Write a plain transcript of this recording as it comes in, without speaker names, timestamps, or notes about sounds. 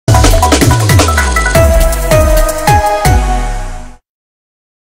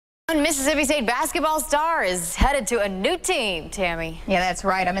Mississippi State basketball star is headed to a new team, Tammy. Yeah, that's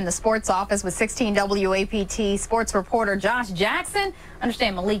right. I'm in the sports office with 16 WAPT sports reporter Josh Jackson.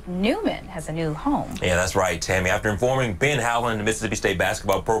 Understand Malik Newman has a new home. Yeah, that's right, Tammy. After informing Ben Howland, the Mississippi State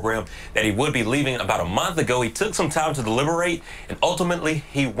basketball program, that he would be leaving about a month ago, he took some time to deliberate, and ultimately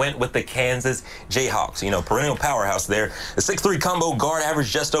he went with the Kansas Jayhawks. You know, perennial powerhouse there. The 6'3" combo guard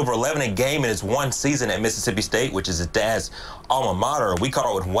averaged just over 11 a game in his one season at Mississippi State, which is his dad's alma mater. We caught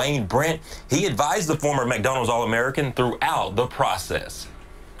up with Wayne Brent. He advised the former McDonald's All-American throughout the process.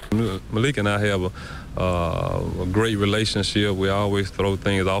 Malik and I have a great relationship. We always throw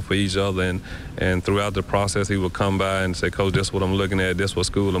things off of each other, and throughout the process he would come by and say, "Coach, this is what I'm looking at, this is what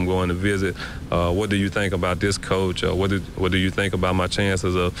school I'm going to visit. What do you think about this coach? What do you think about my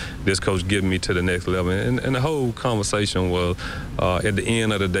chances of this coach getting me to the next level?" And the whole conversation was, at the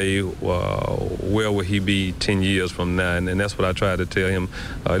end of the day, where will he be 10 years from now? And that's what I tried to tell him.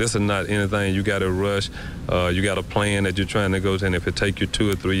 This is not anything you got to rush. You got a plan that you're trying to go to, and if it takes you 2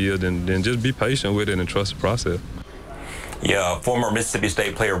 or 3 years, then just be patient with it and trust the process. Yeah, former Mississippi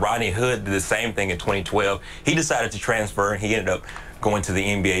State player Rodney Hood did the same thing in 2012. He decided to transfer, and he ended up going to the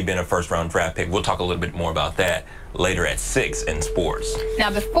NBA, being a first-round draft pick. We'll talk a little bit more about that later at 6 in sports.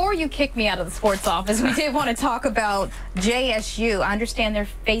 Now, before you kick me out of the sports office, we did want to talk about JSU. I understand they're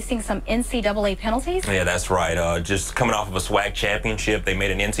facing some NCAA penalties. Yeah, that's right. Just coming off of a SWAC championship, they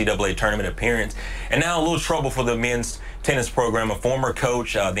made an NCAA tournament appearance, and now a little trouble for the men's tennis program. A former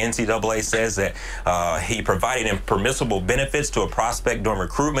coach, the NCAA says that he provided impermissible benefits to a prospect during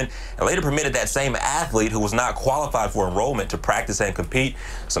recruitment and later permitted that same athlete who was not qualified for enrollment to practice and compete.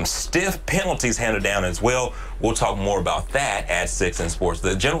 Some stiff penalties handed down as well. We'll talk more about that at 6 in sports.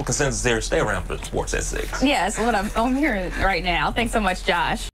 The general consensus there, stay around for sports at 6. Yes, what I'm hearing right now. Thanks so much, Josh.